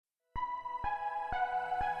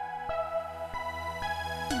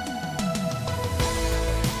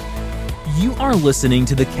You are listening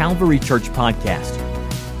to the Calvary Church podcast,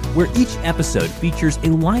 where each episode features a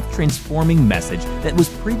life-transforming message that was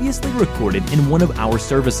previously recorded in one of our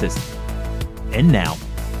services. And now,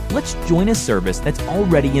 let's join a service that's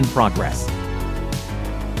already in progress.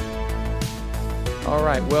 All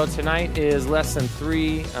right, well, tonight is lesson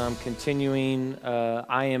 3, continuing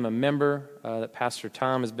I Am a Member that Pastor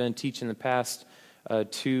Tom has been teaching the past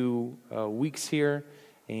 2 weeks here.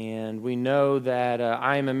 And we know that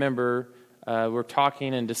I Am a Member, we're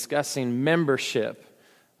talking and discussing membership.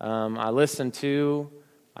 I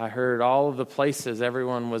heard all of the places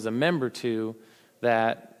everyone was a member to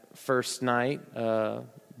that first night.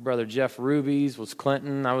 Brother Jeff Ruby's was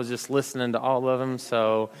Clinton. I was just listening to all of them,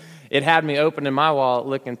 so it had me opening my wallet,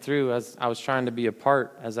 looking through as I was trying to be a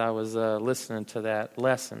part as I was listening to that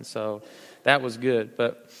lesson. So that was good.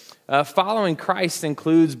 But following Christ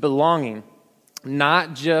includes belonging,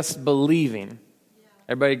 not just believing.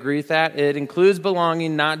 Everybody agree with that? It includes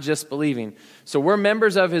belonging, not just believing. So we're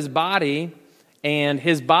members of His body, and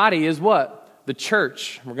His body is what? The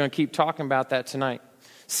church. We're going to keep talking about that tonight.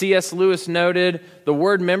 C.S. Lewis noted, the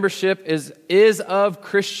word membership is of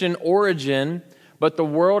Christian origin, but the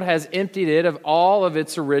world has emptied it of all of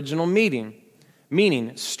its original meaning.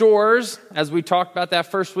 Meaning, stores, as we talked about that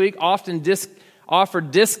first week, often offer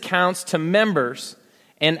discounts to members,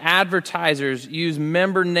 and advertisers use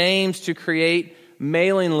member names to create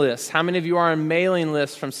mailing lists. How many of you are on mailing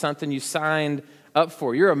lists from something you signed up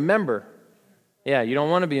for? You're a member. Yeah, you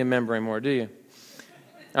don't want to be a member anymore, do you?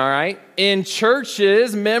 All right. In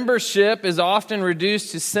churches, membership is often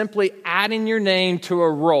reduced to simply adding your name to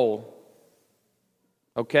a roll.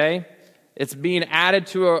 Okay? It's being added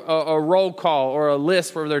to a roll call or a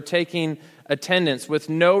list where they're taking attendance with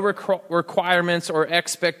no requirements or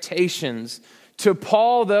expectations. To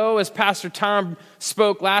Paul, though, as Pastor Tom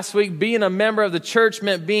spoke last week, being a member of the church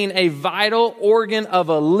meant being a vital organ of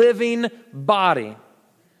a living body,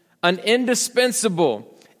 an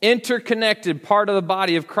indispensable, interconnected part of the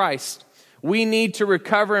body of Christ. We need to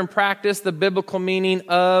recover and practice the biblical meaning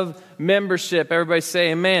of membership. Everybody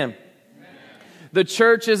say amen. Amen. The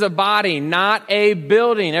church is a body, not a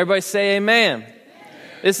building. Everybody say amen. Amen.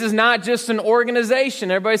 This is not just an organization.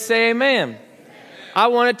 Everybody say amen. I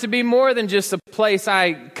want it to be more than just a place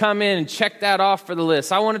I come in and check that off for the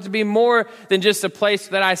list. I want it to be more than just a place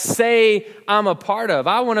that I say I'm a part of.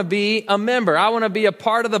 I want to be a member. I want to be a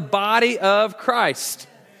part of the body of Christ.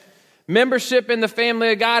 Membership in the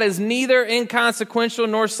family of God is neither inconsequential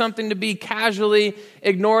nor something to be casually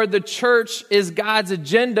ignored. The church is God's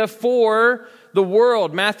agenda for the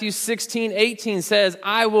world. Matthew 16:18 says,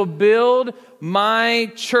 I will build my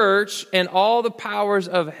church, and all the powers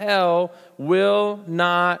of hell will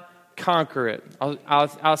not conquer it.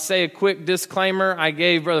 I'll say a quick disclaimer. I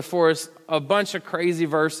gave Brother Forrest a bunch of crazy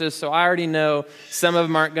verses, so I already know some of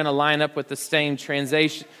them aren't going to line up with the same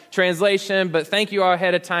translation, but thank you all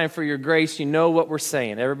ahead of time for your grace. You know what we're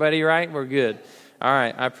saying. Everybody right? We're good. All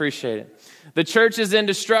right, I appreciate it. The church is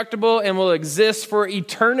indestructible and will exist for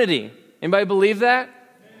eternity. Anybody believe that?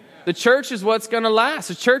 The church is what's going to last.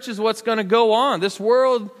 The church is what's going to go on. This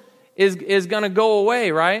world is going to go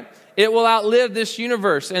away, right? It will outlive this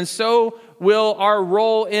universe, and so will our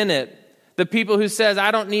role in it. The people who says,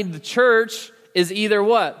 I don't need the church, is either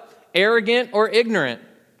what? Arrogant or ignorant.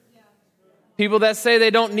 People that say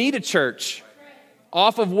they don't need a church,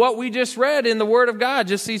 off of what we just read in the Word of God,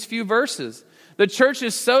 just these few verses. The church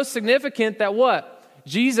is so significant that what?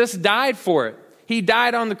 Jesus died for it. He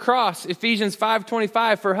died on the cross. Ephesians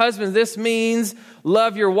 5:25. For husbands, this means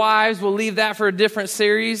love your wives. We'll leave that for a different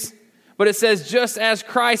series. But it says, just as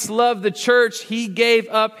Christ loved the church, He gave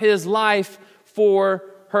up His life for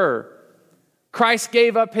her. Christ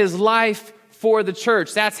gave up His life for the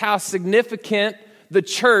church. That's how significant the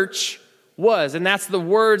church was. And that's the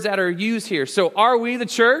words that are used here. So are we the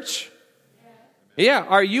church? Yeah.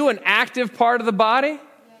 Are you an active part of the body?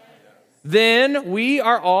 Then we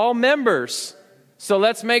are all members. So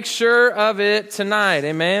let's make sure of it tonight.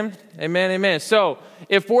 Amen? Amen, amen. So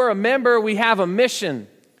if we're a member, we have a mission.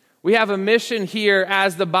 We have a mission here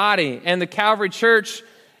as the body. And the Calvary Church's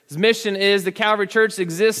mission is the Calvary Church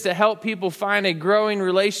exists to help people find a growing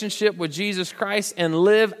relationship with Jesus Christ and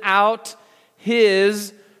live out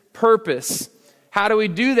His purpose. How do we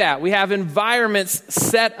do that? We have environments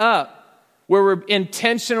set up where we're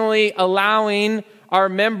intentionally allowing our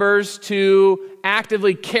members to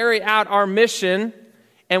actively carry out our mission,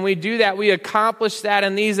 and we do that. We accomplish that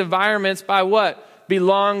in these environments by what?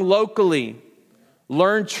 Belong locally,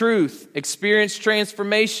 learn truth, experience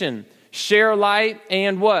transformation, share light,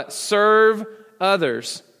 and what? Serve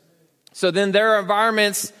others. So then there are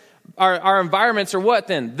environments our environments are what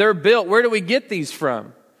then? They're built. Where do we get these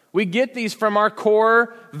from? We get these from our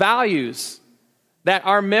core values that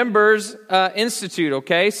our members institute,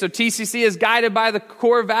 okay? So TCC is guided by the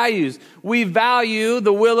core values. We value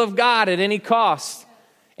the will of God at any cost.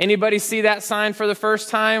 Anybody see that sign for the first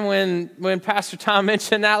time when Pastor Tom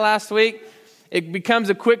mentioned that last week? It becomes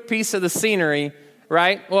a quick piece of the scenery,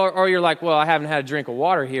 right? Or you're like, well, I haven't had a drink of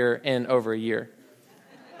water here in over a year.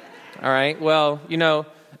 All right, well,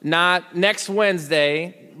 not next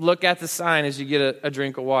Wednesday, look at the sign as you get a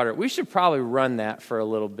drink of water. We should probably run that for a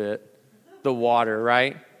little bit, the water,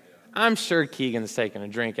 right? I'm sure Keegan's taking a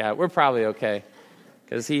drink out. We're probably okay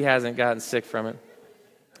because he hasn't gotten sick from it.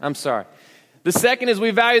 I'm sorry. The second is we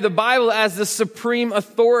value the Bible as the supreme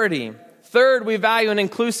authority. Third, we value an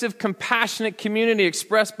inclusive, compassionate community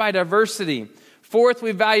expressed by diversity. Fourth,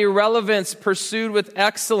 we value relevance pursued with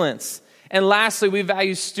excellence. And lastly, we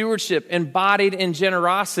value stewardship embodied in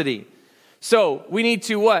generosity. So we need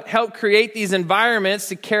to what? Help create these environments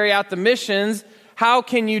to carry out the missions. How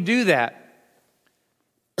can you do that?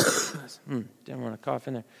 Didn't want to cough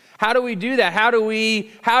in there. How do we do that? How do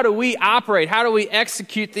we operate? How do we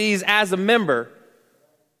execute these as a member?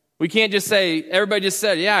 We can't just say, everybody just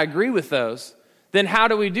said, yeah, I agree with those. Then how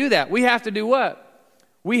do we do that? We have to do what?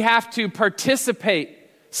 We have to participate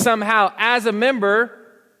somehow as a member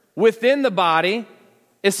within the body,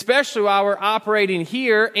 especially while we're operating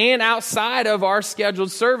here and outside of our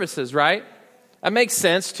scheduled services, right? That makes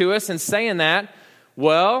sense to us in saying that.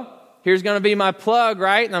 Well, here's going to be my plug,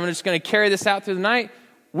 right? And I'm just going to carry this out through the night.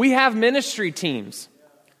 We have ministry teams,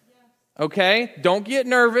 okay? Don't get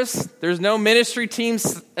nervous. There's no ministry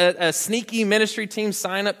teams, a sneaky ministry team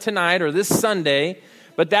sign up tonight or this Sunday,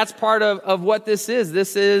 but that's part of what this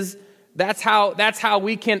is. That's how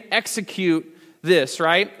we can execute this,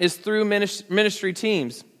 right? Is through ministry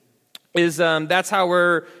teams. That's how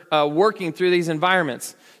we're working through these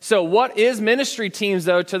environments. So what is ministry teams,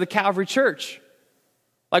 though, to the Calvary Church?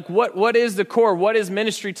 Like what is the core? What is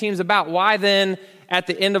ministry teams about? Why then, at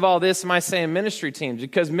the end of all this, am I saying ministry teams?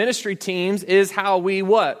 Because ministry teams is how we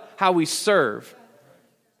what? How we serve.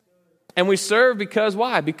 And we serve because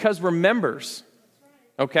why? Because we're members.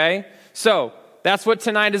 Okay? So that's what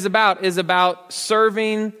tonight is about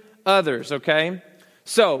serving others, okay?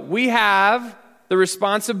 So we have the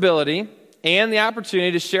responsibility and the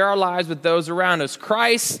opportunity to share our lives with those around us.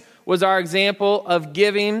 Christ was our example of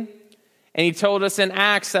giving. And he told us in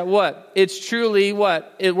Acts that what? It's truly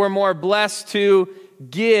what? We're more blessed to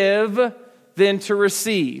give than to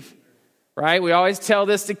receive, right? We always tell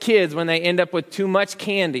this to kids when they end up with too much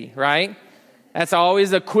candy, right? That's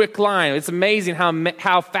always a quick line. It's amazing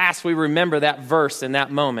how fast we remember that verse in that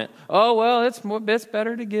moment. Oh, well, it's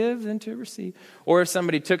better to give than to receive. Or if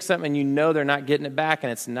somebody took something and they're not getting it back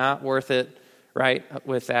and it's not worth it, right,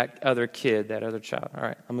 with that other kid, that other child. All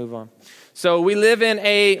right, I'll move on. So we live in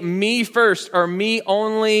a me first or me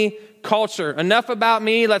only culture. Enough about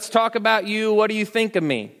me. Let's talk about you. What do you think of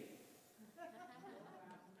me?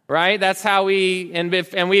 Right? That's how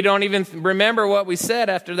and we don't even remember what we said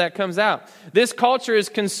after that comes out. This culture is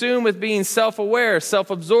consumed with being self-aware,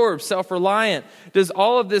 self-absorbed, self-reliant. Does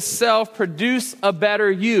all of this self produce a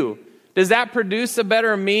better you? Does that produce a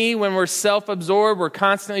better me when we're self-absorbed? We're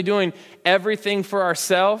constantly doing everything for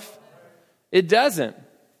ourselves? It doesn't.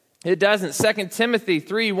 It doesn't. 2 Timothy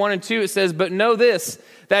 3:1-2, it says, "But know this,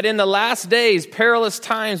 that in the last days perilous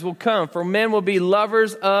times will come, for men will be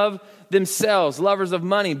lovers of themselves, lovers of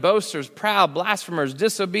money, boasters, proud, blasphemers,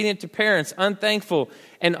 disobedient to parents, unthankful,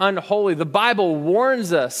 and unholy." The Bible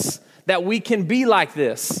warns us that we can be like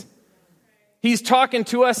this. He's talking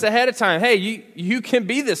to us ahead of time. Hey, you can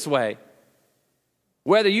be this way.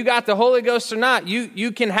 Whether you got the Holy Ghost or not,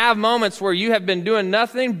 you can have moments where you have been doing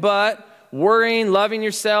nothing but worrying, loving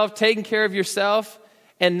yourself, taking care of yourself,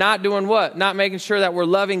 and not doing what? Not making sure that we're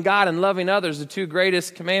loving God and loving others, the two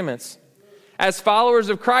greatest commandments. As followers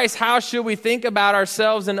of Christ, how should we think about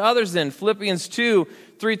ourselves and others then? Philippians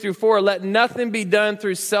 2:3-4, "Let nothing be done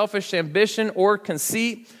through selfish ambition or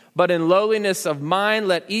conceit, but in lowliness of mind,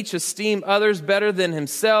 let each esteem others better than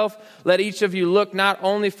himself. Let each of you look not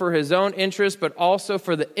only for his own interest, but also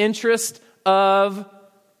for the interest of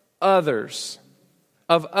others."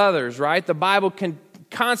 Of others, right? The Bible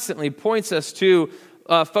constantly points us to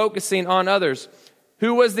focusing on others.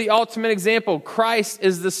 Who was the ultimate example? Christ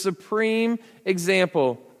is the supreme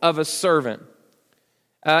example of a servant.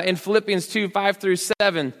 In Philippians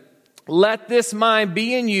 2:5-7, "Let this mind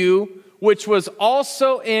be in you, which was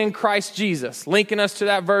also in Christ Jesus." Linking us to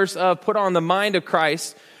that verse of put on the mind of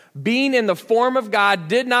Christ. "Being in the form of God,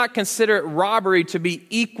 did not consider it robbery to be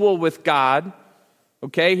equal with God."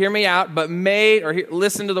 Okay, hear me out. But made, or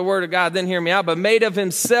listen to the word of God, then hear me out. But made of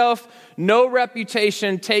himself no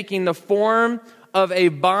reputation, taking the form of a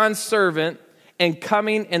bondservant and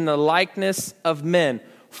coming in the likeness of men.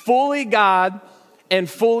 Fully God and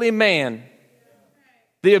fully man.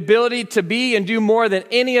 The ability to be and do more than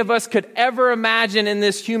any of us could ever imagine in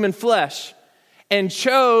this human flesh. And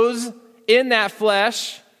chose in that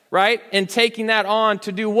flesh, right? And taking that on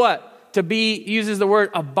to do what? To be, uses the word,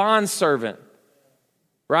 a bondservant.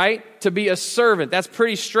 Right? To be a servant. That's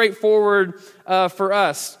pretty straightforward for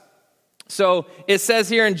us. So it says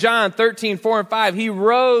here in John 13, 4 and 5, he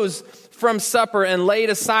rose from supper and laid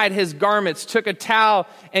aside his garments, took a towel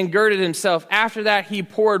and girded himself. After that, he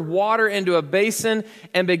poured water into a basin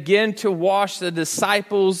and began to wash the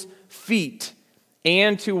disciples' feet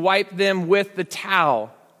and to wipe them with the towel.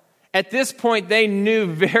 At this point, they knew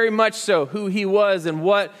very much so who he was and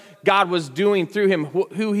what God was doing through him,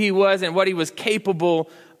 who he was and what he was capable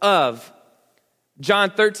of.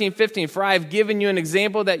 John 13, 15, for I have given you an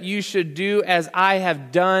example that you should do as I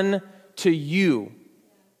have done to you.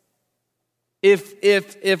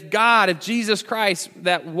 If God, if Jesus Christ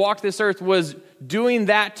that walked this earth was doing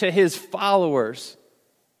that to his followers,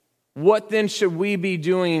 what then should we be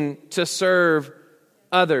doing to serve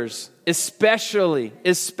others? Especially,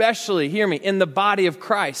 hear me, in the body of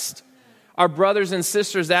Christ. Our brothers and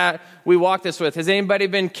sisters that we walk this with. Has anybody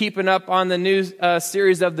been keeping up on the new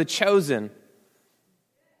series of The Chosen?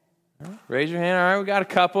 Raise your hand. All right, we got a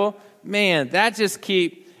couple. Man, that just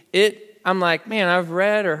I'm like, man, I've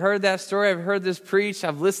read or heard that story. I've heard this preached.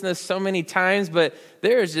 I've listened to this so many times, but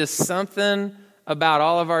there is just something about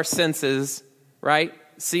all of our senses, right?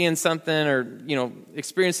 Seeing something or,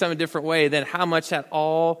 experience something a different way, then how much that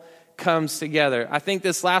all comes together. I think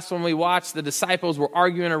this last one we watched, the disciples were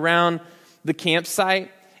arguing around the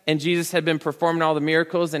campsite, and Jesus had been performing all the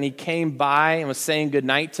miracles, and he came by and was saying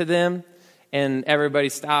goodnight to them, and everybody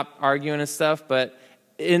stopped arguing and stuff. But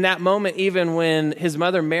in that moment, even when his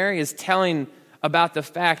mother Mary is telling about the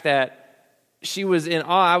fact that she was in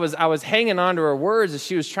awe, I was hanging on to her words as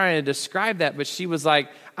she was trying to describe that, but she was like,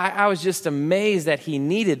 I was just amazed that he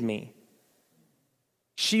needed me.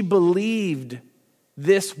 She believed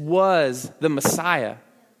this was the Messiah.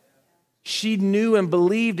 She knew and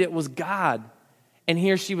believed it was God. And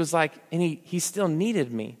here she was like, and he still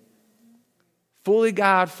needed me. Fully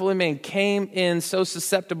God, fully man, came in so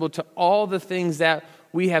susceptible to all the things that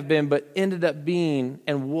we have been, but ended up being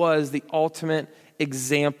and was the ultimate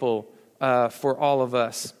example for all of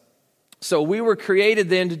us. So we were created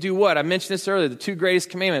then to do what? I mentioned this earlier, the two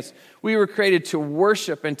greatest commandments. We were created to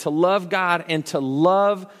worship and to love God and to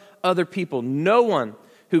love other people. No one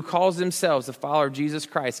who calls themselves a follower of Jesus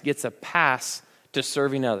Christ gets a pass to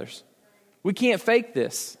serving others. We can't fake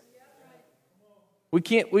this. We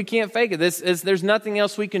can't fake it. There's nothing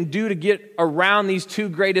else we can do to get around these two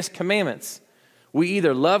greatest commandments. We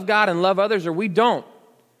either love God and love others, or we don't.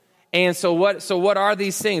 And so what are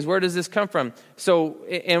these things? Where does this come from? So,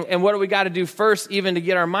 and what do we got to do first, even to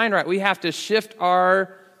get our mind right? We have to shift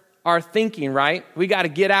our thinking, right? We got to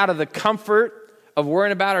get out of the comfort of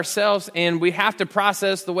worrying about ourselves, and we have to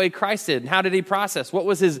process the way Christ did. And how did he process? What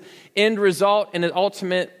was his end result and the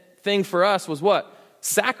ultimate thing for us was what?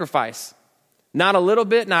 Sacrifice. Not a little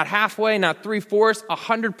bit, not halfway, not 3/4,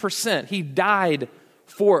 100%. He died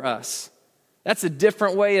for us. That's a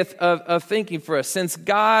different way of thinking for us. Since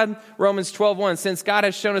God, Romans 12:1, since God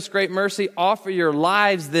has shown us great mercy, offer your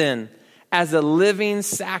lives then as a living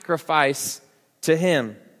sacrifice to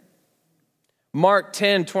him. Mark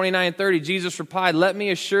 10:29-30, Jesus replied, let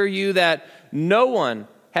me assure you that no one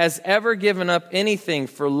has ever given up anything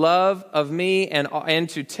for love of me and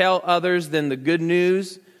to tell others than the good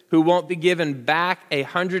news, who won't be given back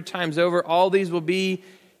 100 times over. All these will be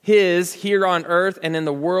his here on earth, and in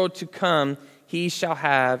the world to come, he shall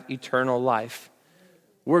have eternal life.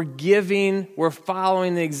 We're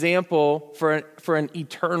following the example for an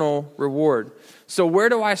eternal reward. So where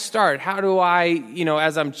do I start? How do I,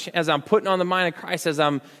 as I'm putting on the mind of Christ, as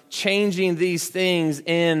I'm changing these things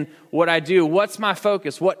in what I do, what's my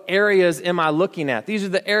focus? What areas am I looking at? These are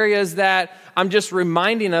the areas that I'm just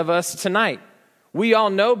reminding of us tonight. We all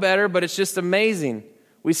know better, but it's just amazing.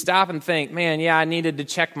 We stop and think, man, yeah, I needed to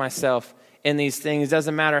check myself in these things.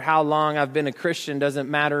 Doesn't matter how long I've been a Christian. Doesn't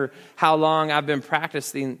matter how long I've been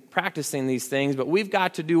practicing these things. But we've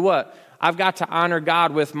got to do what? I've got to honor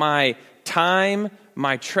God with my time,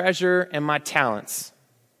 my treasure, and my talents.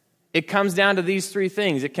 It comes down to these three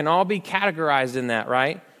things. It can all be categorized in that,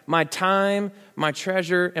 right? My time, my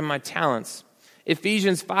treasure, and my talents.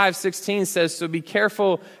 Ephesians 5:16 says, so be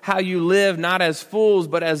careful how you live, not as fools,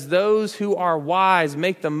 but as those who are wise.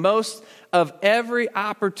 Make the most of every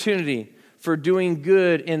opportunity for doing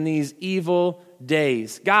good in these evil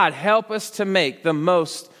days. God, help us to make the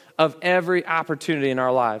most of every opportunity in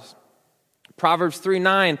our lives. Proverbs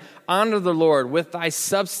 3:9, honor the Lord with thy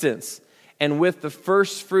substance and with the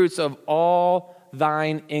first fruits of all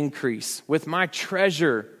thine increase. With my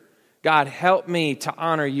treasure, God, help me to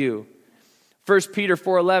honor you. 1 Peter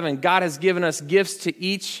 4:11, God has given us gifts to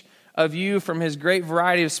each of you from his great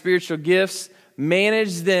variety of spiritual gifts.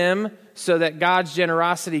 Manage them so that God's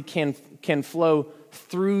generosity can flow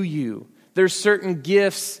through you. There's certain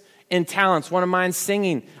gifts and talents. One of mine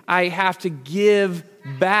singing. I have to give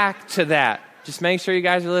back to that. Just make sure you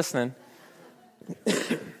guys are listening.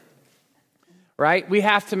 Right? We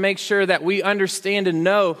have to make sure that we understand and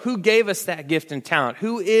know who gave us that gift and talent.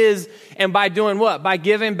 Who is, and by doing what? By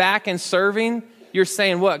giving back and serving, you're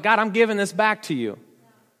saying what? God, I'm giving this back to you.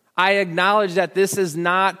 I acknowledge that this is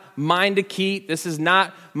not mine to keep. This is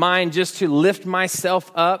not mine just to lift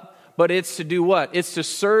myself up, but it's to do what? It's to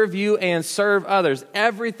serve you and serve others.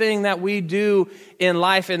 Everything that we do in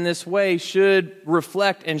life in this way should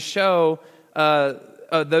reflect and show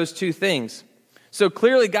those two things. So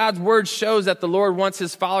clearly God's word shows that the Lord wants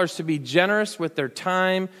his followers to be generous with their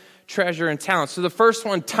time, treasure, and talent. So the first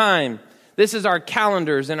one, time. This is our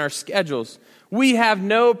calendars and our schedules. We have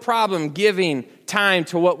no problem giving time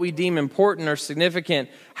to what we deem important or significant.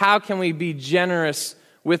 How can we be generous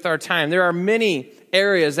with our time? There are many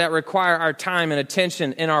areas that require our time and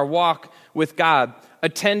attention in our walk with God.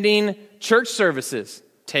 Attending church services,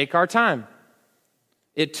 take our time.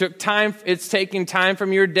 It took time. It's taking time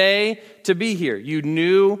from your day to be here. You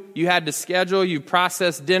knew you had to schedule. You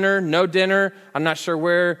processed dinner, no dinner. I'm not sure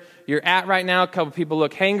where you're at right now. A couple people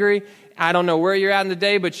look hangry. I don't know where you're at in the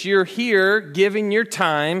day, but you're here giving your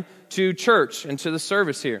time to church and to the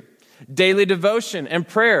service here. Daily devotion and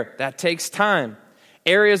prayer, that takes time.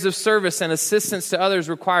 Areas of service and assistance to others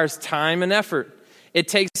requires time and effort. It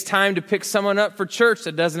takes time to pick someone up for church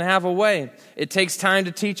that doesn't have a way. It takes time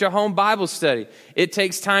to teach a home Bible study. It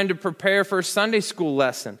takes time to prepare for a Sunday school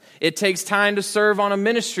lesson. It takes time to serve on a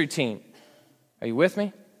ministry team. Are you with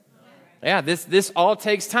me? Yeah, this all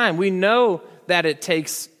takes time. We know that it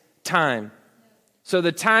takes time. So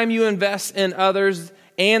the time you invest in others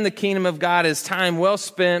and the kingdom of God is time well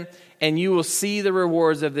spent, and you will see the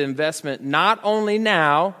rewards of the investment not only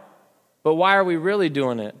now, but why are we really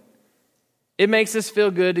doing it? It makes us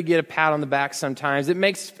feel good to get a pat on the back sometimes. It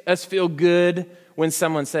makes us feel good when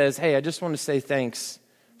someone says, hey, I just want to say thanks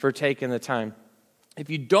for taking the time.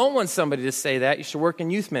 If you don't want somebody to say that, you should work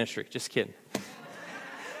in youth ministry. Just kidding.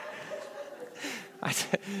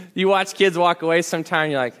 You watch kids walk away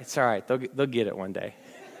sometime, you're like, it's all right, they'll get it one day.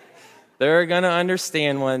 They're going to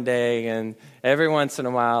understand one day, and every once in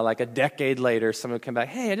a while, like a decade later, someone will come back,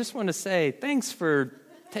 hey, I just want to say thanks for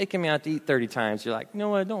taking me out to eat 30 times. You're like,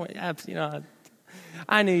 no, I don't.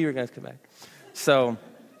 I knew you were going to come back. So,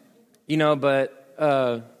 but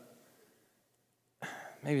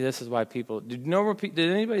maybe this is why people. Did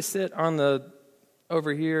anybody sit on the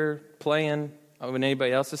over here playing when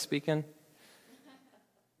anybody else is speaking?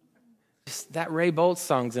 Just that Ray Boltz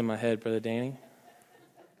song's in my head, Brother Danny.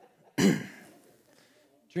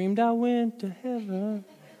 Dreamed I went to heaven.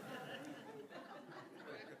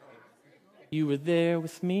 You were there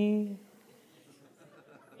with me.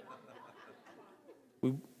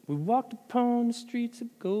 We walked upon the streets of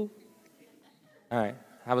gold. All right.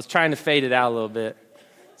 I was trying to fade it out a little bit.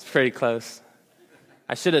 It's pretty close.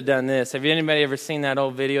 I should have done this. Have anybody ever seen that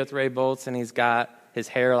old video with Ray Boltz and he's got his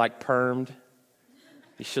hair like permed?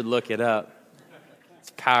 You should look it up.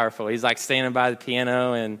 It's powerful. He's like standing by the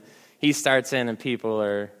piano and he starts in and people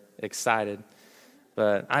are excited.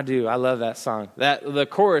 But I love that song. The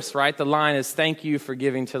chorus, right? The line is, thank you for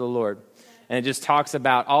giving to the Lord. And it just talks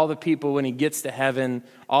about all the people when he gets to heaven,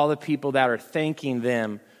 all the people that are thanking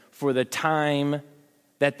them for the time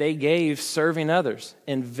that they gave serving others,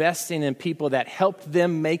 investing in people that helped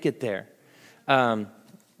them make it there.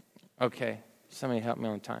 Okay, somebody help me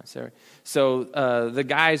on time. Sorry. So the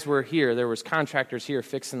guys were here. There was contractors here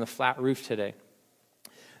fixing the flat roof today.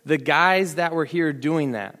 The guys that were here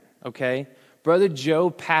doing that, okay, Brother Joe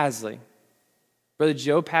Pasley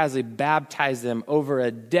baptized them over a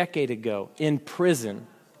decade ago in prison.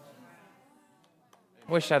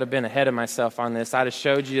 I wish I'd have been ahead of myself on this. I'd have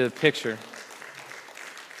showed you the picture.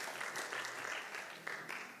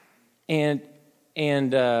 And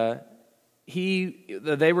they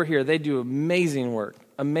were here. They do amazing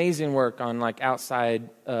work on like outside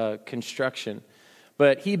construction.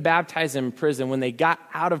 But he baptized them in prison. When they got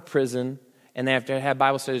out of prison and they have to have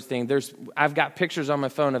Bible studies thing. I've got pictures on my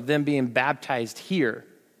phone of them being baptized here.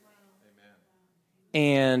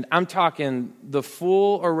 And I'm talking the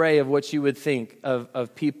full array of what you would think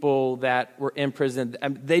of people that were in prison.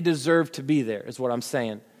 They deserve to be there, is what I'm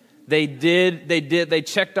saying. They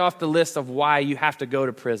checked off the list of why you have to go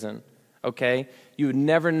to prison, okay? You would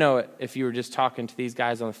never know it if you were just talking to these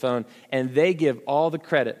guys on the phone. And they give all the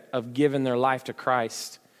credit of giving their life to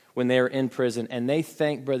Christ when they were in prison. And they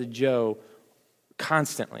thank Brother Joe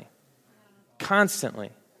constantly.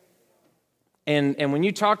 Constantly. And when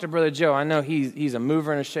you talk to Brother Joe, I know he's a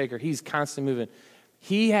mover and a shaker. He's constantly moving.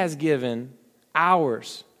 He has given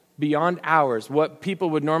hours, beyond hours, what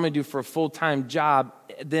people would normally do for a full-time job,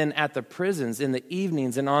 then at the prisons in the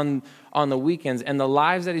evenings and on the weekends. And the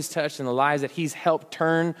lives that he's touched and the lives that he's helped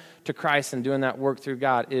turn to Christ and doing that work through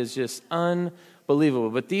God is just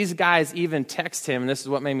unbelievable. But these guys even text him, and this is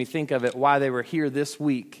what made me think of it, why they were here this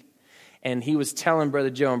week. And he was telling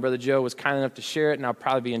Brother Joe, and Brother Joe was kind enough to share it, and I'll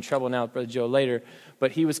probably be in trouble now with Brother Joe later,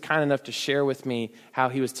 but he was kind enough to share with me how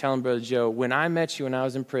he was telling Brother Joe, when I met you when I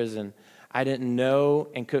was in prison, I didn't know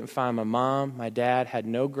and couldn't find my mom, my dad, had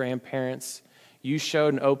no grandparents. You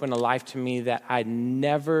showed and opened a life to me that I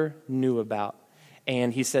never knew about.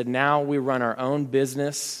 And he said, now we run our own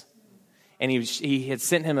business. And he had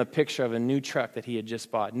sent him a picture of a new truck that he had just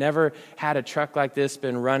bought. Never had a truck like this,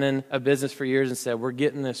 been running a business for years, and said, we're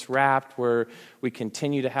getting this wrapped where we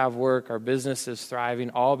continue to have work. Our business is thriving,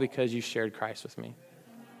 all because you shared Christ with me.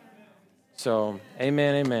 So,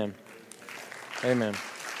 amen, amen. Amen.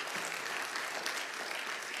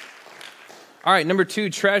 All right, number 2,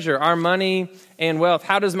 treasure, our money and wealth.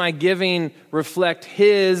 How does my giving reflect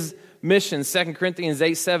his mission? 2 Corinthians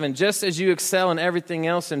 8:7, just as you excel in everything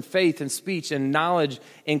else in faith and speech and knowledge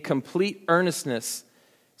in complete earnestness.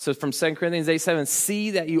 So from 2 Corinthians 8:7,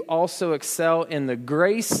 see that you also excel in the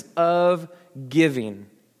grace of giving.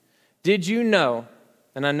 Did you know,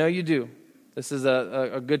 and I know you do, this is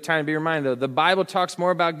a good time to be reminded though, the Bible talks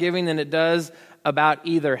more about giving than it does about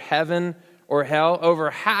either heaven or hell. Over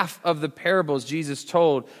half of the parables Jesus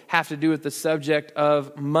told have to do with the subject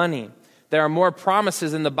of money. There are more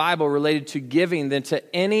promises in the Bible related to giving than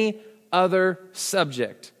to any other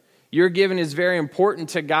subject. Your giving is very important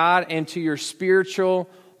to God and to your spiritual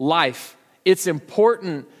life. It's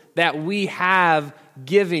important that we have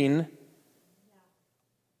giving.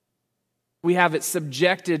 We have it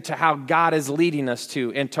subjected to how God is leading us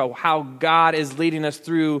to and to how God is leading us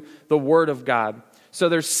through the Word of God. So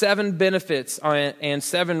there's 7 benefits and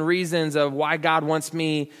 7 reasons of why God wants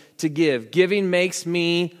me to give. Giving makes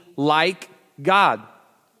me like God.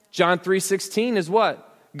 John 3:16 is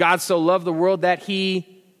what? God so loved the world that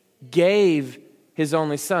he gave his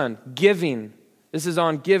only son. Giving. This is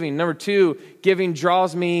on giving. Number 2, giving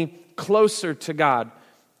draws me closer to God.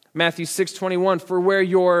 Matthew 6:21, for where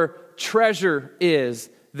your treasure is,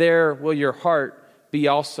 there will your heart be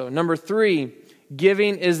also. Number 3,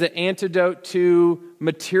 giving is the antidote to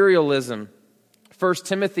materialism. 1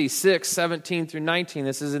 Timothy 6:17 through 19,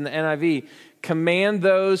 this is in the NIV. Command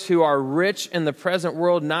those who are rich in the present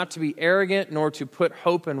world not to be arrogant, nor to put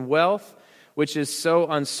hope in wealth, which is so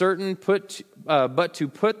uncertain, but to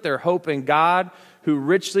put their hope in God, who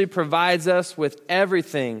richly provides us with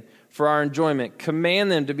everything for our enjoyment.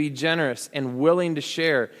 Command them to be generous and willing to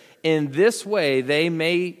share. In this way, they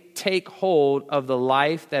may take hold of the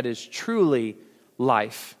life that is truly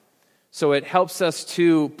life. So it helps us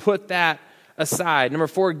to put that aside. Number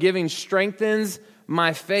 4, giving strengthens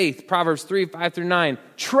my faith. Proverbs 3:5 through 9.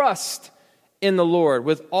 Trust in the Lord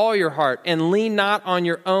with all your heart and lean not on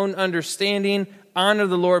your own understanding. Honor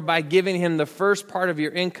the Lord by giving him the first part of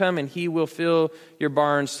your income, and he will fill your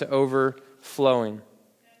barns to overflowing.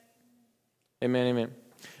 Amen, amen.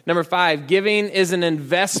 Number 5, giving is an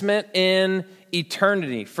investment in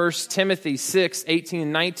eternity. 1 Timothy 6:18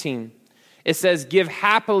 and 19. It says, give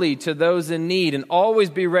happily to those in need and always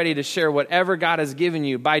be ready to share whatever God has given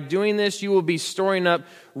you. By doing this, you will be storing up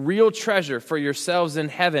real treasure for yourselves in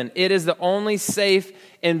heaven. It is the only safe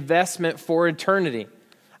investment for eternity.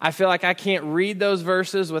 I feel like I can't read those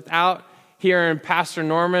verses without hearing Pastor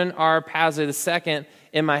Norman R. Pasley II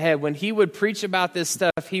in my head. When he would preach about this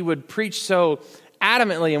stuff, he would preach so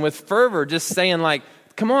adamantly and with fervor, just saying like,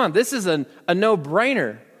 come on, this is a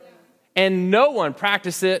no-brainer. And no one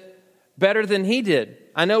practiced it better than he did.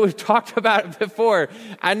 I know we've talked about it before.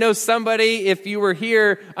 I know somebody, if you were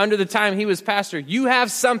here under the time he was pastor, you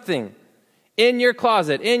have something in your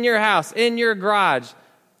closet, in your house, in your garage.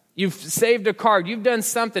 You've saved a card. You've done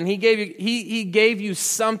something. He gave you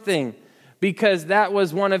something because that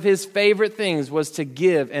was one of his favorite things, was to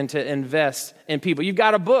give and to invest in people. You've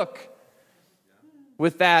got a book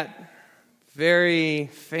with that Very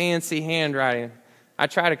fancy handwriting. I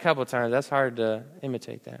tried a couple times. That's hard to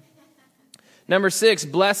imitate that. Number 6,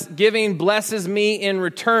 giving blesses me in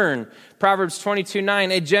return. Proverbs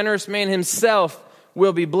 22:9, a generous man himself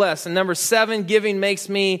will be blessed. And number 7, giving makes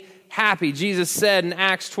me happy. Jesus said in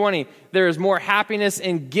Acts 20, there is more happiness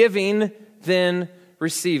in giving than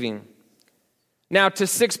receiving. Now to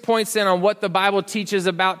 6 points in on what the Bible teaches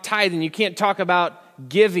about tithing. You can't talk about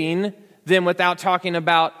giving then without talking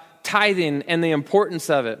about tithing and the importance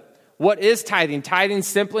of it. What is tithing? Tithing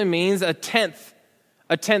simply means a tenth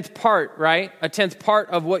part, right? A tenth part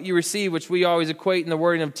of what you receive, which we always equate in the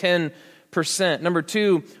wording of 10%. Number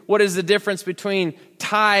 2, what is the difference between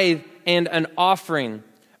tithe and an offering?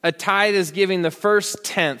 A tithe is giving the first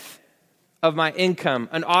tenth of my income.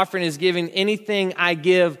 An offering is giving anything I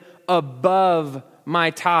give above my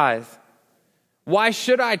tithe. Why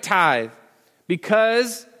should I tithe?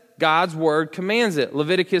 Because God's word commands it.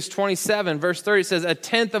 Leviticus 27, verse 30 says, a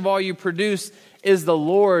tenth of all you produce is the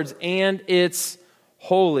Lord's, and it's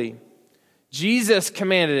holy. Jesus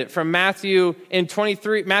commanded it. From Matthew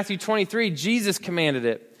 23, Jesus commanded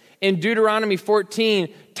it. In Deuteronomy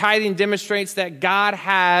 14, tithing demonstrates that God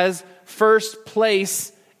has first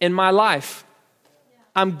place in my life.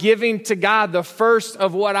 I'm giving to God the first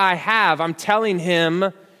of what I have. I'm telling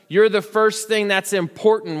him, you're the first thing that's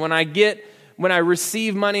important. When I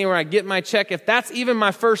receive money or I get my check, if that's even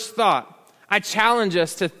my first thought, I challenge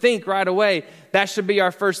us to think right away. That should be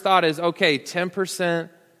our first thought is, okay, 10%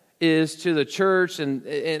 is to the church.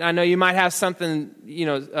 And I know you might have something,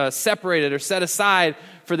 separated or set aside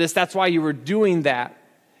for this. That's why you were doing that.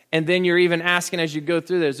 And then you're even asking as you go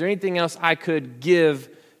through this, is there anything else I could give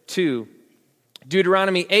to?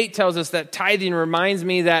 Deuteronomy 8 tells us that tithing reminds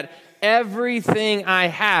me that everything I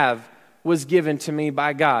have was given to me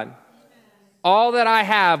by God. All that I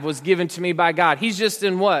have was given to me by God. He's just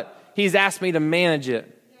in what? He's asked me to manage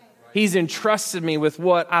it. He's entrusted me with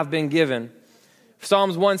what I've been given.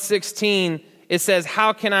 Psalms 116, it says,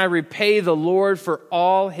 how can I repay the Lord for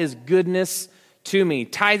all his goodness to me?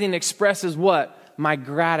 Tithing expresses what? My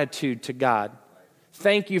gratitude to God.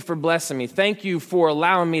 Thank you for blessing me. Thank you for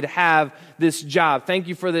allowing me to have this job. Thank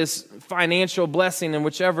you for this financial blessing in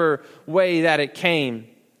whichever way that it came.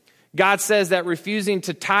 God says that refusing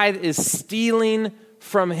to tithe is stealing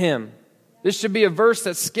from him. This should be a verse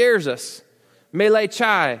that scares us. Mele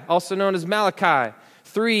Chai, also known as Malachi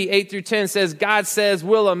 3, 8 through 10 says, God says,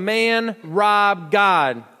 will a man rob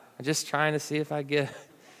God? I'm just trying to see if I get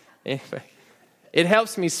it. It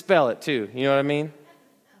helps me spell it too. You know what I mean?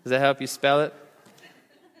 Does that help you spell it?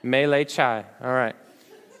 Mele Chai. All right.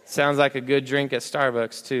 Sounds like a good drink at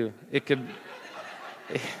Starbucks too. It could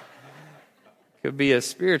be a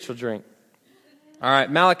spiritual drink. All right.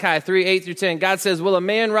 Malachi 3, 8 through 10. God says, will a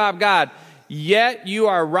man rob God? Yet you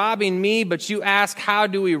are robbing me, but you ask, how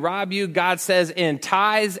do we rob you? God says, in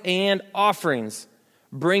tithes and offerings,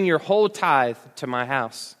 bring your whole tithe to my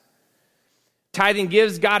house. Tithing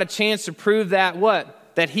gives God a chance to prove that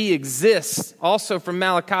what? That he exists. Also from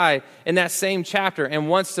Malachi in that same chapter, and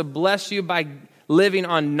wants to bless you by living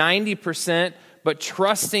on 90%, but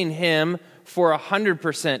trusting him for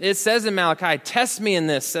 100%. It says in Malachi, test me in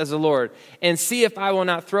this, says the Lord, and see if I will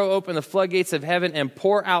not throw open the floodgates of heaven and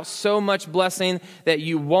pour out so much blessing that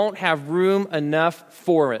you won't have room enough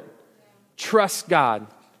for it. Trust God.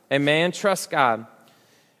 Amen. Trust God.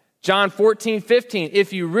 John 14, 15.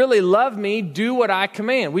 If you really love me, do what I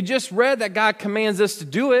command. We just read that God commands us to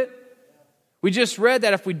do it. We just read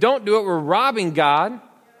that if we don't do it, we're robbing God.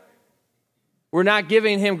 We're not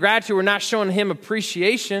giving him gratitude. We're not showing him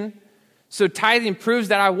appreciation. So tithing proves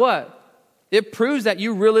that I what? It proves that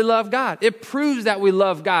you really love God. It proves that we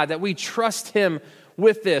love God, that we trust him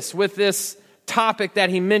with this topic that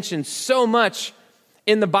he mentions so much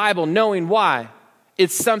in the Bible, knowing why.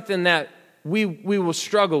 It's something that we will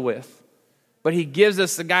struggle with. But he gives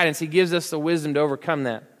us the guidance. He gives us the wisdom to overcome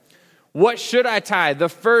that. What should I tithe? The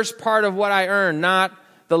first part of what I earn, not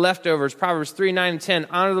the leftovers. Proverbs 3, 9, and 10.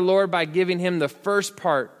 Honor the Lord by giving him the first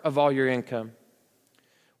part of all your income.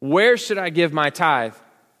 Where should I give my tithe?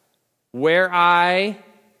 Where I,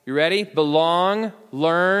 you ready? Belong,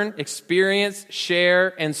 learn, experience,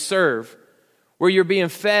 share, and serve. Where you're being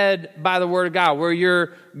fed by the Word of God. Where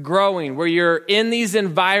you're growing. Where you're in these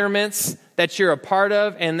environments that you're a part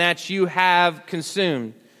of and that you have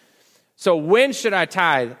consumed. So when should I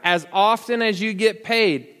tithe? As often as you get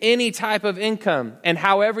paid, any type of income, and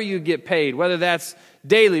however you get paid, whether that's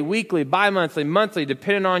daily, weekly, bi-monthly, monthly,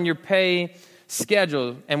 depending on your pay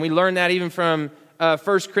schedule. And we learn that even from 1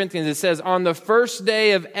 Corinthians. It says, on the first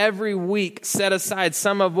day of every week, set aside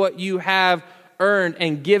some of what you have earned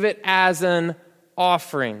and give it as an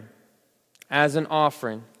offering. as an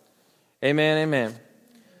offering. Amen, amen.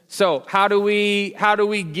 So how do we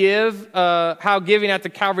give? How giving at the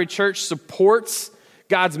Calvary Church supports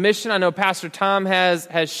God's mission? I know Pastor Tom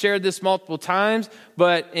has shared this multiple times,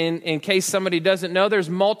 but in case somebody doesn't know, there's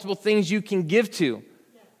multiple things you can give to,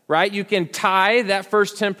 right? You can tithe that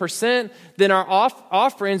first 10%. Then our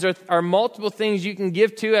offerings are multiple things you can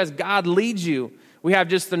give to as God leads you. We have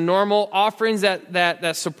just the normal offerings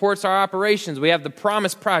that supports our operations. We have the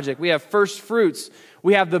Promise Project. We have First Fruits.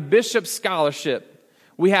 We have the Bishop Scholarship.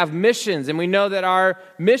 We have missions, and we know that our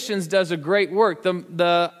missions does a great work.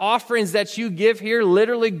 The offerings that you give here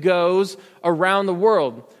literally goes around the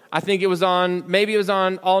world. I think it was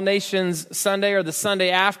on All Nations Sunday or the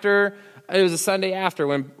Sunday after. It was a Sunday after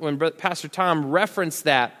when Pastor Tom referenced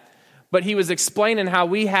that. But he was explaining how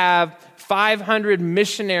we have 500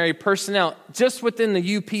 missionary personnel just within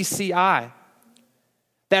the UPCI.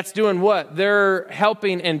 That's doing what? They're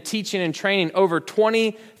helping and teaching and training over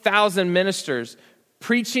 20,000 ministers,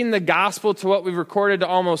 preaching the gospel to what we've recorded to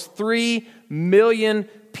almost 3 million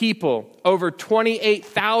people, over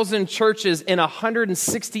 28,000 churches in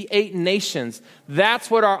 168 nations.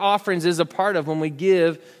 That's what our offerings is a part of when we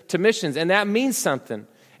give to missions. And that means something.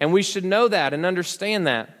 And we should know that and understand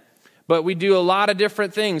that. But we do a lot of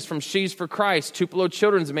different things, from She's for Christ, Tupelo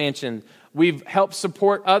Children's Mansion. We've helped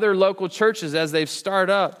support other local churches as they've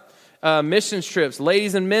started up. Missions trips,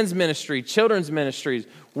 ladies and men's ministry, children's ministries.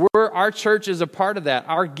 Our church is a part of that.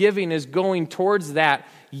 Our giving is going towards that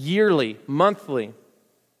yearly, monthly.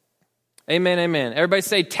 Amen, amen. Everybody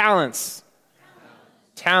say talents.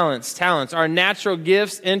 Talents. Our natural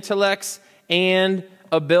gifts, intellects, and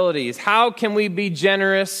abilities. How can we be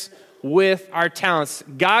generous with our talents?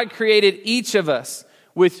 God created each of us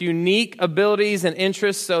with unique abilities and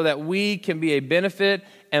interests so that we can be a benefit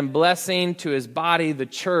and blessing to his body, the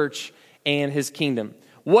church, and his kingdom.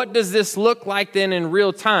 What does this look like then in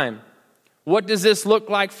real time? What does this look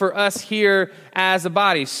like for us here as a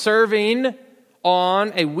body? Serving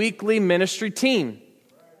on a weekly ministry team.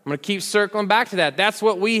 I'm going to keep circling back to that. That's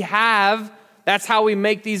what we have. That's how we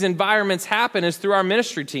make these environments happen, is through our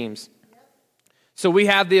ministry teams. So we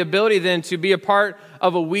have the ability then to be a part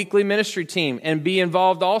of a weekly ministry team and be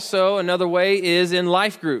involved also. Another way is in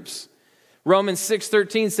life groups. Romans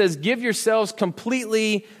 6:13 says, give yourselves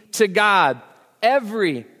completely to God,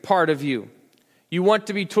 every part of you. You want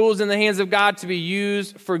to be tools in the hands of God to be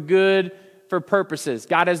used for good, for purposes.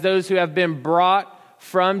 God has those who have been brought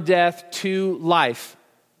from death to life.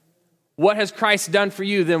 What has Christ done for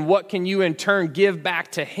you? Then what can you in turn give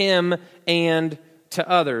back to him and to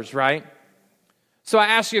others, right? So I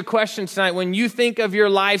ask you a question tonight. When you think of your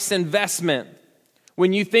life's investment,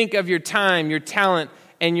 when you think of your time, your talent,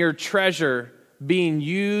 and your treasure being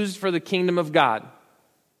used for the kingdom of God,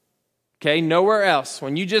 okay, nowhere else.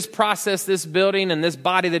 When you just process this building and this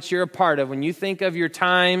body that you're a part of, when you think of your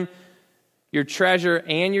time, your treasure,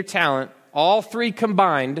 and your talent, all three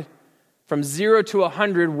combined, from 0 to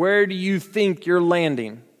 100, where do you think you're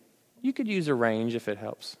landing? You could use a range if it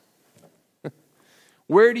helps.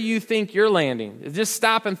 Where do you think you're landing? Just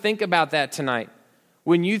stop and think about that tonight.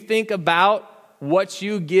 When you think about what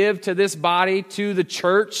you give to this body, to the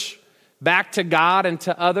church, back to God and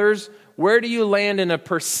to others, where do you land in a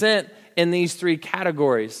percent in these three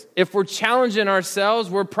categories? If we're challenging ourselves,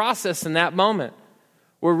 we're processing that moment.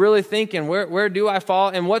 We're really thinking, where do I fall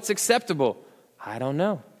and what's acceptable? I don't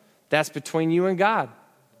know. That's between you and God.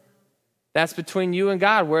 That's between you and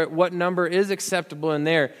God, what number is acceptable in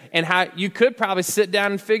there. And how you could probably sit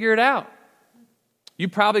down and figure it out. You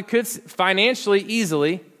probably could financially,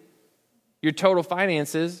 easily, your total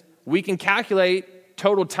finances. We can calculate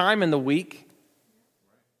total time in the week,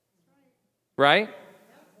 right?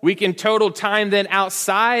 We can total time then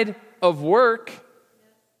outside of work.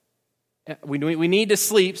 We need to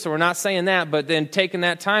sleep, so we're not saying that, but then taking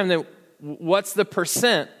that time, then what's the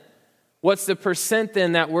percent? What's the percent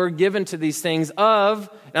then that we're given to these things of,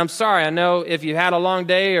 and I'm sorry, I know if you had a long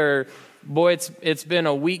day or, boy, it's been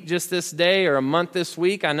a week just this day or a month this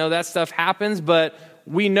week, I know that stuff happens, but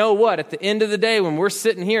we know what? At the end of the day, when we're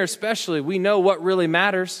sitting here especially, we know what really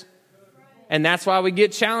matters. And that's why we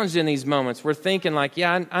get challenged in these moments. We're thinking like,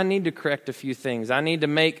 yeah, I need to correct a few things. I need to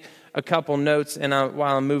make a couple notes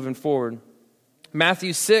while I'm moving forward.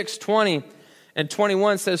 Matthew 6:20 and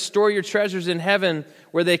 21 says, store your treasures in heaven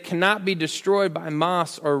where they cannot be destroyed by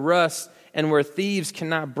moss or rust and where thieves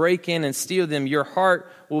cannot break in and steal them. Your heart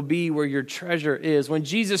will be where your treasure is. When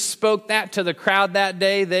Jesus spoke that to the crowd that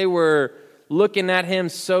day, they were looking at him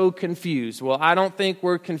so confused. Well, I don't think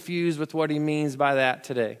we're confused with what he means by that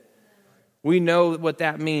today. We know what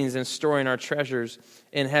that means in storing our treasures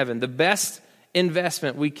in heaven. The best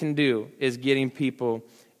investment we can do is getting people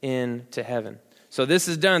into heaven. So this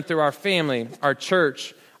is done through our family, our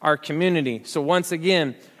church, our community. So once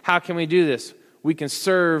again, how can we do this? We can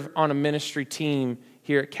serve on a ministry team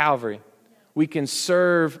here at Calvary. We can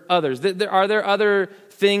serve others. Are there other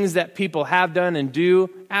things that people have done and do?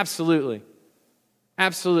 Absolutely.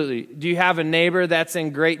 Absolutely. Do you have a neighbor that's in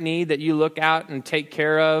great need that you look out and take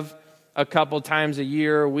care of a couple times a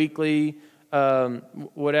year, weekly,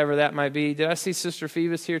 whatever that might be? Did I see Sister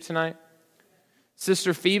Phoebus here tonight?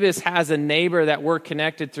 Sister Phoebus has a neighbor that we're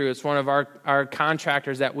connected through. It's one of our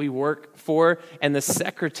contractors that we work for, and the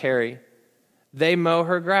secretary, they mow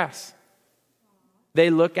her grass. They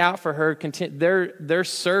look out for her. They're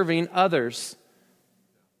serving others.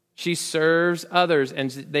 She serves others,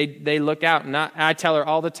 and they look out. And I tell her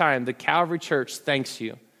all the time, the Calvary Church thanks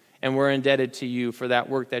you, and we're indebted to you for that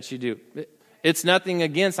work that you do. It's nothing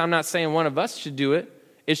against, I'm not saying one of us should do it.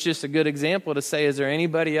 It's just a good example to say, is there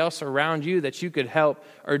anybody else around you that you could help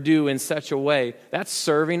or do in such a way? That's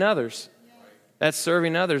serving others. That's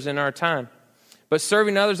serving others in our time. But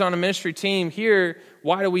serving others on a ministry team here,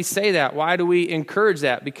 why do we say that? Why do we encourage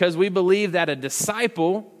that? Because we believe that a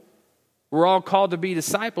disciple, we're all called to be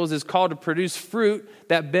disciples, is called to produce fruit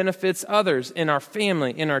that benefits others in our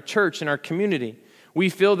family, in our church, in our community. We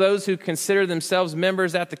feel those who consider themselves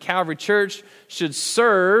members at the Calvary Church should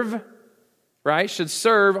serve, right? Should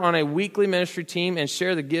serve on a weekly ministry team and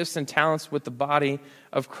share the gifts and talents with the body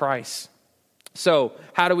of Christ. So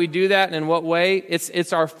how do we do that and in what way?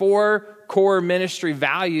 It's our 4 core ministry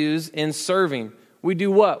values in serving. We do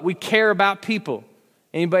what? We care about people.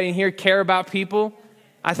 Anybody in here care about people?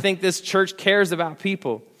 I think this church cares about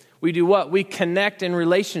people. We do what? We connect in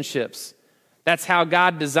relationships. That's how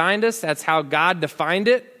God designed us. That's how God defined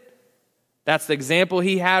it. That's the example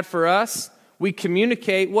he had for us. We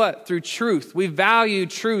communicate what? Through truth. We value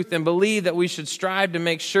truth and believe that we should strive to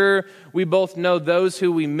make sure we both know those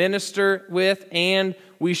who we minister with, and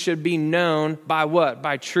we should be known by what?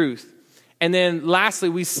 By truth. And then lastly,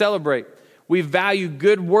 we celebrate. We value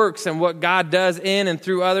good works and what God does in and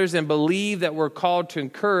through others, and believe that we're called to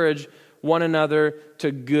encourage one another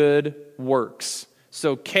to good works.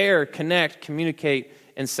 So care, connect, communicate,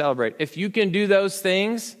 and celebrate. If you can do those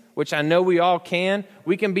things, which I know we all can,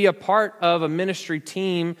 we can be a part of a ministry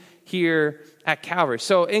team here at Calvary.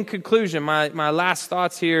 So in conclusion, my last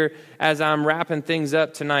thoughts here as I'm wrapping things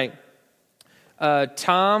up tonight.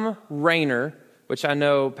 Tom Rainer, which I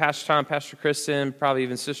know Pastor Tom, Pastor Kristen, probably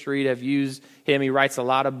even Sister Reed have used him. He writes a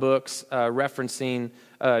lot of books referencing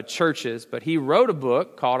churches, but he wrote a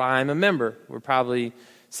book called I Am a Member. We're probably,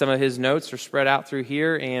 some of his notes are spread out through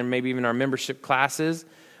here and maybe even our membership classes.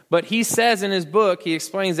 But he says in his book, he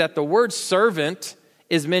explains that the word servant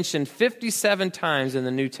is mentioned 57 times in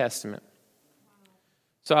the New Testament.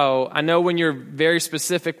 So I know when you're very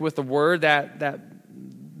specific with the word that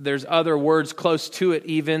there's other words close to it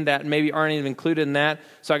even that maybe aren't even included in that.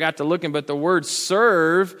 So I got to looking, but the word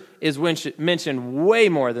serve is mentioned way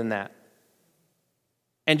more than that.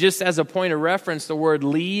 And just as a point of reference, the word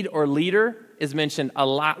lead or leader is mentioned a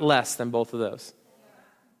lot less than both of those.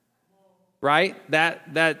 Right?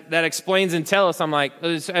 That explains and tells us.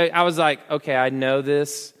 I was like, okay, I know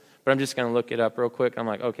this, but I'm just going to look it up real quick. I'm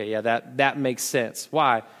like, okay, yeah, that makes sense.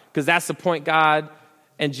 Why? Because that's the point God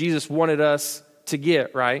and Jesus wanted us to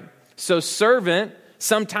get, right? So servant,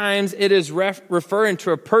 sometimes it is referring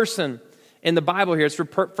to a person in the Bible here. It's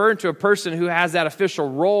referring to a person who has that official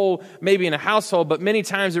role, maybe in a household, but many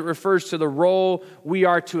times it refers to the role we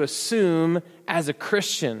are to assume as a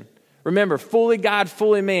Christian. Remember, fully God,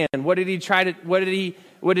 fully man. What did he decide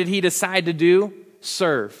to do?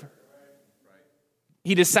 Serve.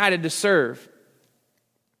 He decided to serve.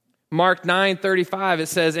 Mark 9:35, it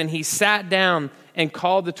says, and he sat down and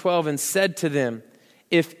called the 12 and said to them,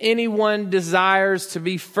 if anyone desires to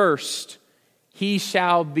be first, he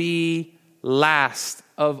shall be last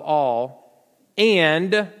of all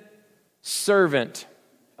and servant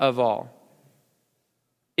of all.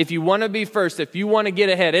 If you want to be first, if you want to get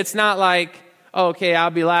ahead, it's not like, oh, okay, I'll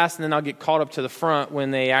be last and then I'll get called up to the front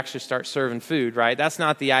when they actually start serving food, right? That's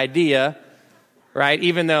not the idea, right?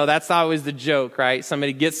 Even though that's always the joke, right?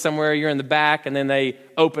 Somebody gets somewhere, you're in the back, and then they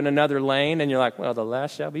open another lane, and you're like, well, the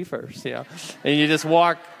last shall be first, you know? And you just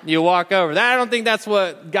walk over. I don't think that's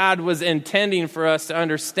what God was intending for us to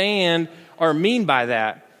understand or mean by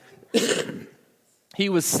that. He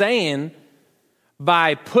was saying,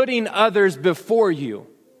 by putting others before you,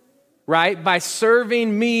 right? By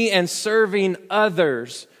serving me and serving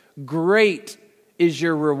others, great is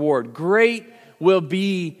your reward. Great will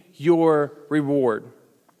be your reward.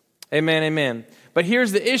 Amen, amen. But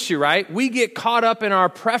here's the issue, right? We get caught up in our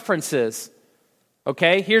preferences.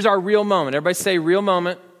 Okay, here's our real moment. Everybody say real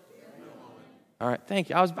moment. All right, thank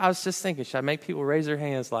you. I was just thinking, should I make people raise their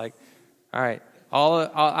hands like, all right.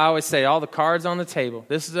 I always say all the cards on the table.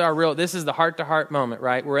 This is the heart-to-heart moment,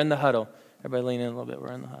 right? We're in the huddle. Everybody lean in a little bit.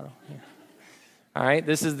 We're in the huddle. Yeah. All right,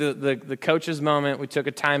 this is the coach's moment. We took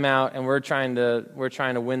a timeout, and we're trying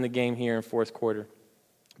to win the game here in fourth quarter.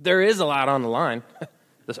 There is a lot on the line.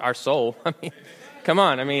 Our soul. I mean, come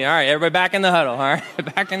on. I mean, all right, everybody back in the huddle. All right,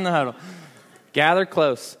 back in the huddle. Gather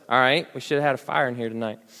close. All right, we should have had a fire in here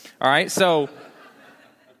tonight. All right, so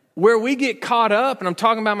where we get caught up, and I'm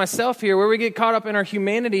talking about myself here, where we get caught up in our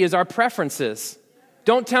humanity is our preferences.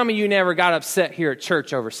 Don't tell me you never got upset here at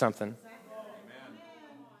church over something.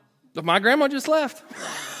 But my grandma just left.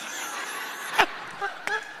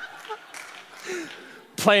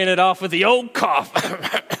 Playing it off with the old cough.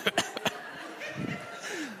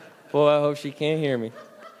 Boy, I hope she can't hear me.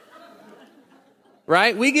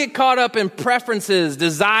 Right? We get caught up in preferences,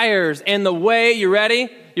 desires, and the way, you ready?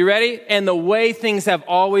 You ready? And the way things have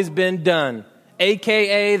always been done,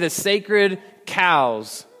 a.k.a. the sacred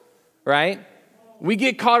cows, right? We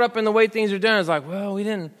get caught up in the way things are done. It's like, well, we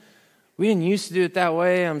didn't used to do it that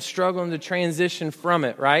way. I'm struggling to transition from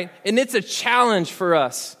it, right? And it's a challenge for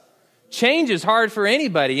us. Change is hard for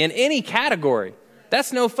anybody in any category.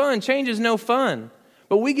 That's no fun. Change is no fun.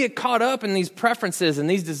 But we get caught up in these preferences and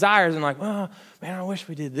these desires and like, well, man, I wish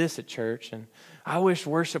we did this at church, and I wish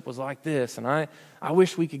worship was like this, and I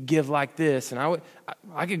wish we could give like this, and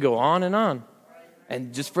I could go on and on.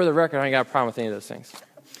 And just for the record, I ain't got a problem with any of those things.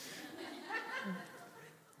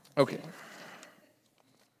 Okay.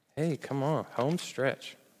 Hey, come on, home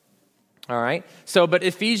stretch. All right. So, but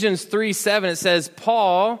Ephesians 3:7, it says,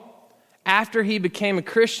 Paul, after he became a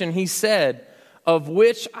Christian, he said, of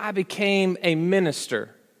which I became a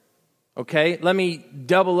minister. Okay, let me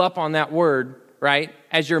double up on that word, right?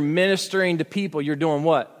 As you're ministering to people, you're doing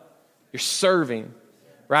what? You're serving,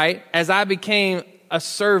 right? As I became a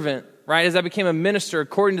servant, right? As I became a minister,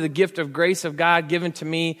 according to the gift of grace of God given to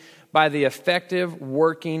me by the effective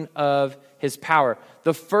working of his power.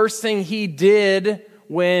 The first thing he did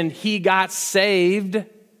when he got saved,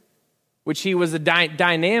 which he was a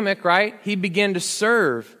dynamic, right? He began to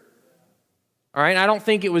serve. All right, I don't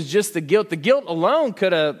think it was just the guilt. The guilt alone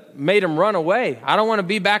could have made him run away. I don't want to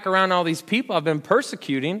be back around all these people I've been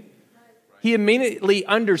persecuting. He immediately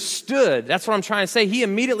understood. That's what I'm trying to say. He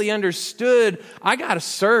immediately understood, I got to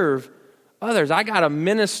serve others. I got to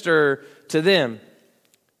minister to them.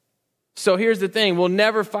 So here's the thing. We'll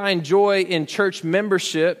never find joy in church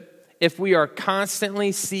membership if we are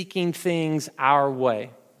constantly seeking things our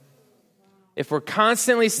way. If we're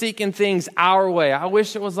constantly seeking things our way, I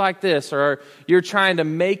wish it was like this, or you're trying to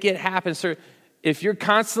make it happen. So if you're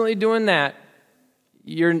constantly doing that,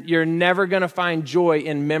 you're never going to find joy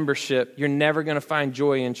in membership. You're never going to find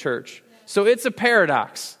joy in church. So it's a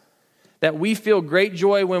paradox that we feel great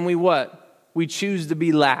joy when we what? We choose to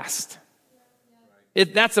be last.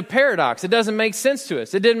 That's a paradox. It doesn't make sense to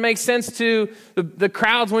us. It didn't make sense to the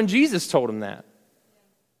crowds when Jesus told them that.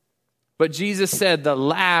 But Jesus said, the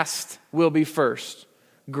last will be first.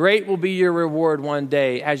 Great will be your reward one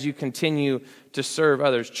day as you continue to serve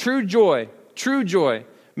others. True joy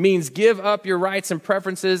means give up your rights and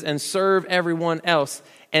preferences and serve everyone else.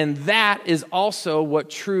 And that is also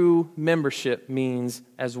what true membership means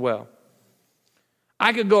as well.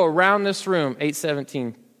 I could go around this room,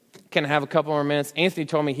 8:17. Can I have a couple more minutes? Anthony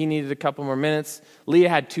told me he needed a couple more minutes. Leah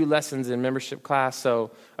had 2 lessons in membership class,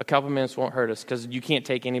 so a couple minutes won't hurt us because you can't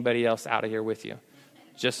take anybody else out of here with you,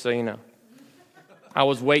 just so you know. I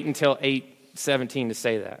was waiting until 8:17 to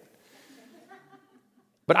say that.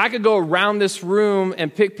 But I could go around this room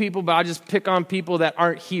and pick people, but I'll just pick on people that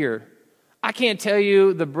aren't here. I can't tell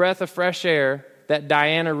you the breath of fresh air that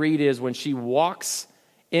Diana Reed is when she walks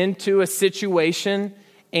into a situation,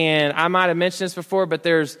 and I might have mentioned this before, but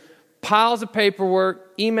there's piles of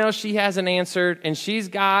paperwork, emails she hasn't answered, and she's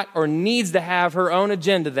got or needs to have her own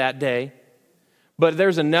agenda that day. But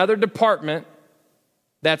there's another department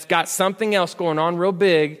that's got something else going on real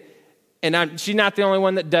big, and she's not the only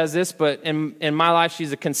one that does this, but in my life,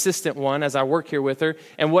 she's a consistent one as I work here with her.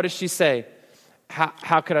 And what does she say?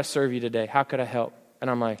 How could I serve you today? How could I help? And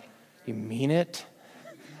I'm like, you mean it?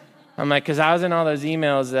 I'm like, because I was in all those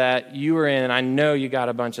emails that you were in, and I know you got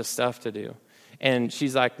a bunch of stuff to do. And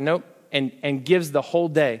she's like, nope, and gives the whole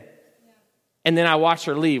day. And then I watch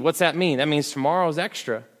her leave. What's that mean? That means tomorrow's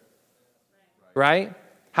extra, right?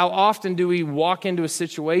 How often do we walk into a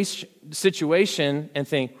situation and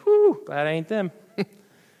think, whew, glad I ain't them.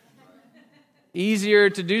 Easier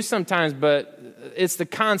to do sometimes, but it's the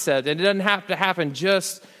concept. It doesn't have to happen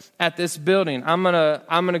just at this building. I'm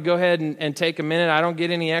gonna go ahead and take a minute. I don't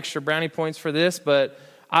get any extra brownie points for this, but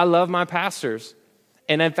I love my pastors.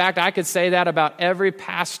 And in fact, I could say that about every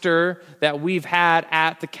pastor that we've had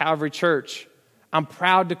at the Calvary Church. I'm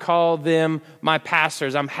proud to call them my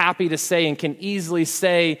pastors. I'm happy to say and can easily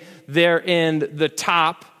say they're in the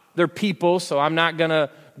top. They're people, so I'm not going to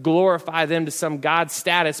glorify them to some God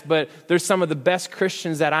status, but they're some of the best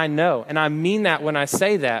Christians that I know. And I mean that when I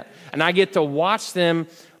say that. And I get to watch them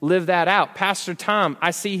live that out. Pastor Tom,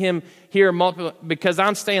 I see him here because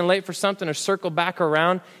I'm staying late for something or circle back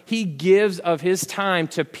around. He gives of his time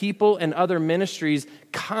to people and other ministries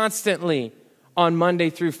constantly on Monday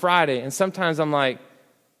through Friday. And sometimes I'm like,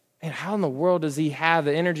 man, how in the world does he have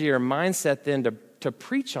the energy or mindset then to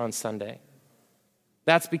preach on Sunday?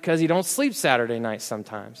 That's because he don't sleep Saturday night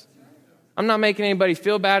sometimes. I'm not making anybody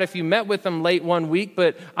feel bad if you met with him late one week,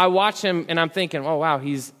 but I watch him and I'm thinking, oh, wow,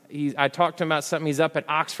 I talked to him about something. He's up at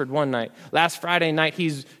Oxford one night. Last Friday night,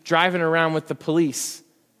 he's driving around with the police.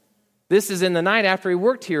 This is in the night after he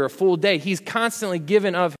worked here a full day. He's constantly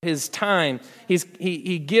given of his time.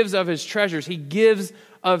 He gives of his treasures. He gives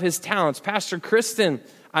of his talents. Pastor Kristen,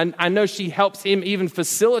 I know she helps him even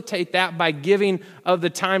facilitate that by giving of the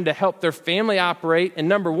time to help their family operate. And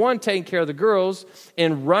number one, taking care of the girls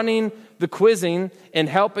and running the quizzing and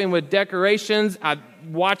helping with decorations. I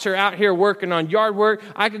watch her out here working on yard work.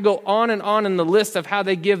 I could go on and on in the list of how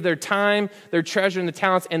they give their time, their treasure, and the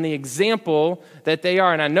talents, and the example that they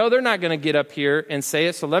are. And I know they're not going to get up here and say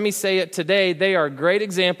it, so let me say it today. They are great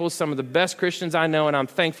examples, some of the best Christians I know, and I'm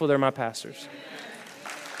thankful they're my pastors.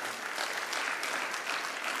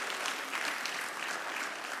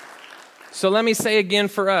 So let me say again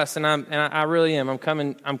for us, and I really am. I'm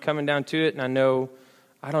coming down to it, and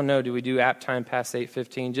I don't know, do we do app time past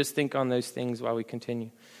 8:15? Just think on those things while we continue.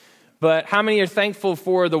 But how many are thankful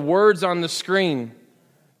for the words on the screen?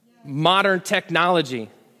 Modern technology.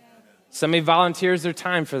 Somebody volunteers their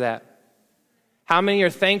time for that. How many are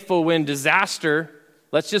thankful when disaster,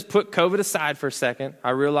 let's just put COVID aside for a second. I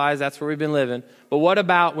realize that's where we've been living. But what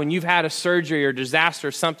about when you've had a surgery or disaster,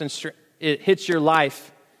 something it hits your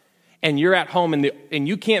life, and you're at home and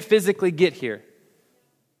you can't physically get here?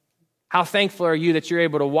 How thankful are you that you're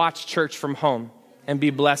able to watch church from home and be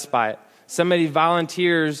blessed by it? Somebody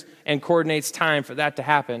volunteers and coordinates time for that to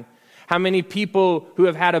happen. How many people who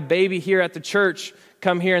have had a baby here at the church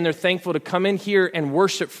come here and they're thankful to come in here and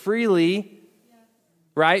worship freely,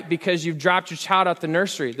 right? Because you've dropped your child out the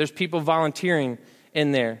nursery. There's people volunteering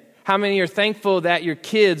in there. How many are thankful that your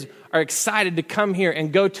kids are excited to come here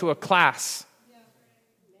and go to a class?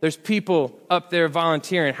 There's people up there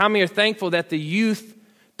volunteering. How many are thankful that the youth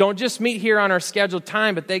don't just meet here on our scheduled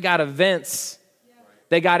time, but they got events.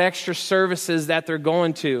 They got extra services that they're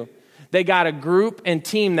going to. They got a group and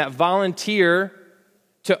team that volunteer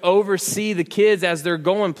to oversee the kids as they're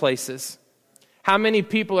going places. How many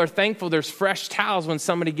people are thankful there's fresh towels when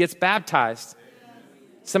somebody gets baptized?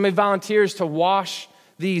 Somebody volunteers to wash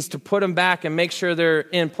these, to put them back and make sure they're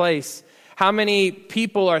in place. How many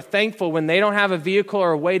people are thankful when they don't have a vehicle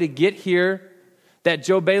or a way to get here, that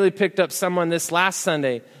Joe Bailey picked up someone this last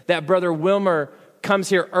Sunday, that Brother Wilmer comes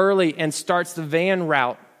here early and starts the van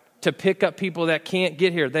route to pick up people that can't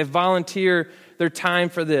get here. They volunteer their time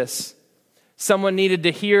for this. Someone needed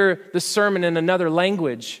to hear the sermon in another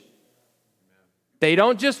language. They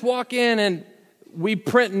don't just walk in and we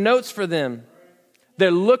print notes for them.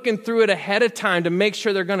 They're looking through it ahead of time to make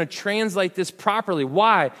sure they're going to translate this properly.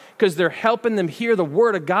 Why? Because they're helping them hear the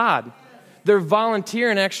Word of God. They're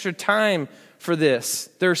volunteering extra time for this.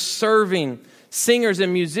 They're serving. Singers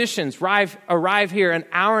and musicians arrive here an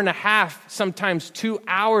hour and a half, sometimes 2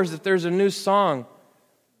 hours if there's a new song.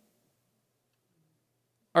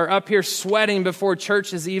 Are up here sweating before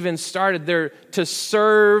church has even started. They're to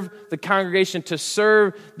serve the congregation, to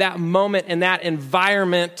serve that moment and that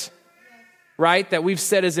environment, right, that we've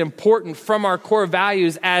said is important from our core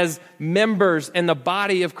values as members in the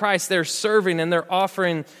body of Christ. They're serving and they're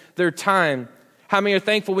offering their time. How many are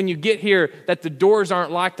thankful when you get here that the doors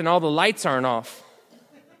aren't locked and all the lights aren't off?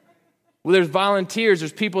 Well, there's volunteers,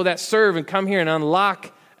 there's people that serve and come here and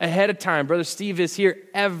unlock ahead of time. Brother Steve is here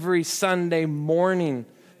every Sunday morning.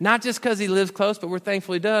 Not just because he lives close, but we're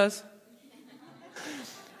thankful he does.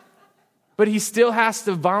 But he still has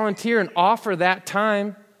to volunteer and offer that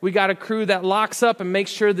time. We got a crew that locks up and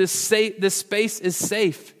makes sure this space is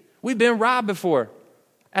safe. We've been robbed before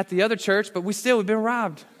at the other church, but we've been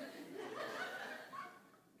robbed.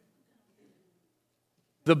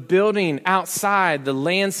 The building outside, the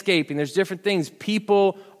landscaping, there's different things.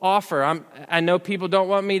 People offer. I know people don't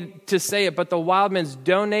want me to say it, but the Wildmans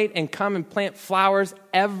donate and come and plant flowers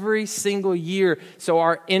every single year so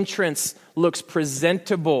our entrance looks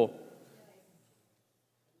presentable.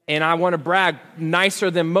 And I want to brag, nicer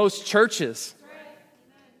than most churches,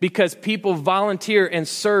 because people volunteer and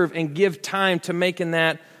serve and give time to making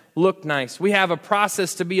that look nice. We have a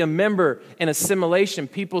process to be a member in assimilation.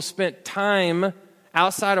 People spent time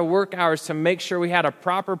outside of work hours to make sure we had a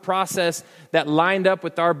proper process that lined up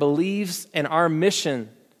with our beliefs and our mission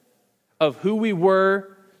of who we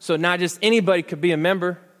were, so not just anybody could be a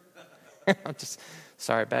member.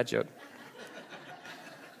 Sorry, bad joke.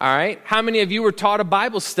 All right. How many of you were taught a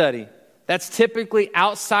Bible study? That's typically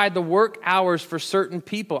outside the work hours for certain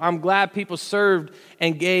people. I'm glad people served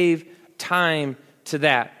and gave time to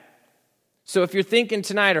that. So if you're thinking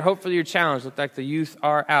tonight, or hopefully you're challenged, look like the youth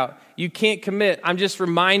are out, you can't commit. I'm just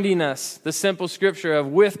reminding us the simple scripture of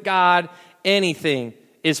with God, anything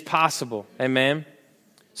is possible. Amen.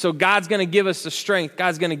 So God's going to give us the strength.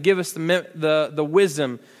 God's going to give us the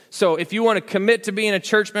wisdom. So if you want to commit to being a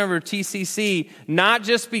church member of TCC, not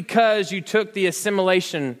just because you took the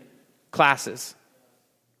assimilation classes,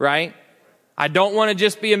 right? I don't want to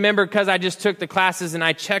just be a member because I just took the classes and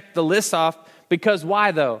I checked the list off. Because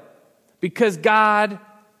why though? Because God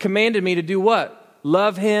commanded me to do what?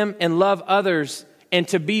 Love Him and love others, and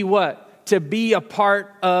to be what? To be a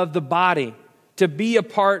part of the body, to be a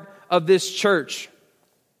part of this church.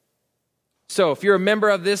 So if you're a member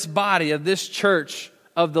of this body, of this church,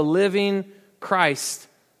 of the living Christ,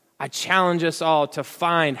 I challenge us all to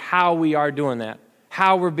find how we are doing that,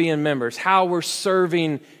 how we're being members, how we're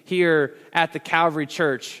serving here at the Calvary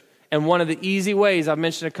Church. And one of the easy ways I've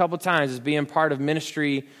mentioned a couple times is being part of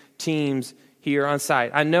ministry teams here on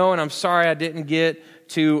site. I know, and I'm sorry I didn't get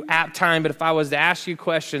to app time, but if I was to ask you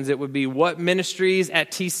questions, it would be, what ministries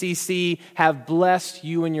at TCC have blessed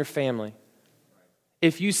you and your family?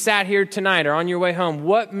 If you sat here tonight or on your way home,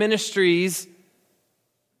 what ministries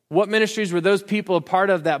were those people a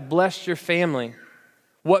part of that blessed your family?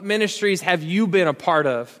 What ministries have you been a part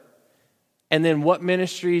of? And then what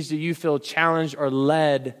ministries do you feel challenged or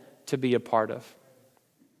led to be a part of?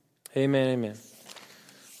 Amen, amen.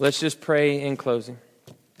 Let's just pray in closing.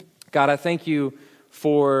 God, I thank you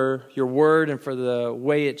for your word and for the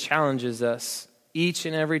way it challenges us each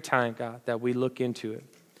and every time, God, that we look into it.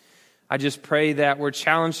 I just pray that we're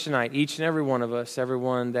challenged tonight, each and every one of us,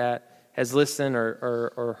 everyone that has listened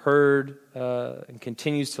or heard and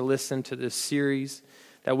continues to listen to this series,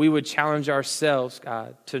 that we would challenge ourselves,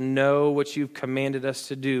 God, to know what you've commanded us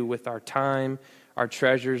to do with our time, our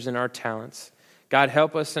treasures, and our talents. God,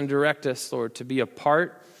 help us and direct us, Lord, to be a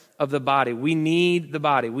part of the body. We need the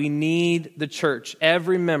body. We need the church.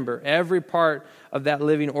 Every member, every part of that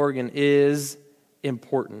living organ is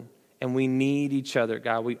important. And we need each other,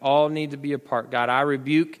 God. We all need to be a part. God, I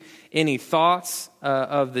rebuke any thoughts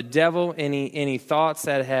of the devil, any thoughts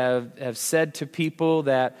that have said to people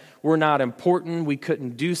that we're not important, we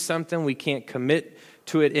couldn't do something, we can't commit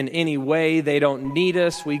to it in any way, they don't need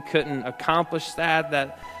us, we couldn't accomplish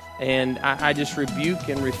that. And I just rebuke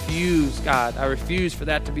and refuse, God. I refuse for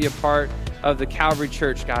that to be a part of the Calvary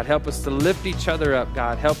Church, God. Help us to lift each other up,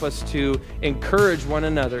 God. Help us to encourage one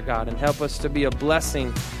another, God, and help us to be a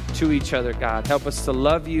blessing to each other, God. Help us to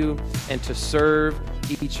love you and to serve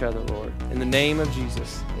each other, Lord. In the name of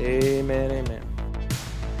Jesus, amen, amen.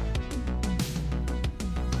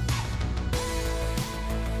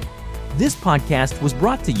 This podcast was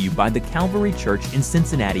brought to you by the Calvary Church in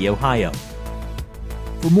Cincinnati, Ohio.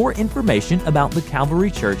 For more information about the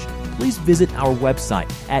Calvary Church, please visit our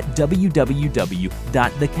website at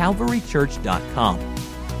www.thecalvarychurch.com.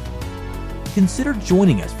 Consider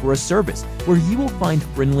joining us for a service where you will find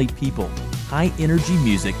friendly people, high-energy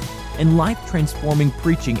music, and life-transforming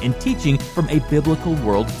preaching and teaching from a biblical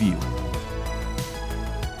worldview.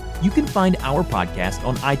 You can find our podcast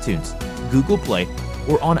on iTunes, Google Play,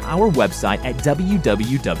 or on our website at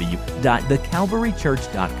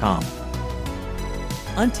www.thecalvarychurch.com.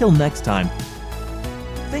 Until next time,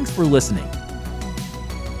 thanks for listening.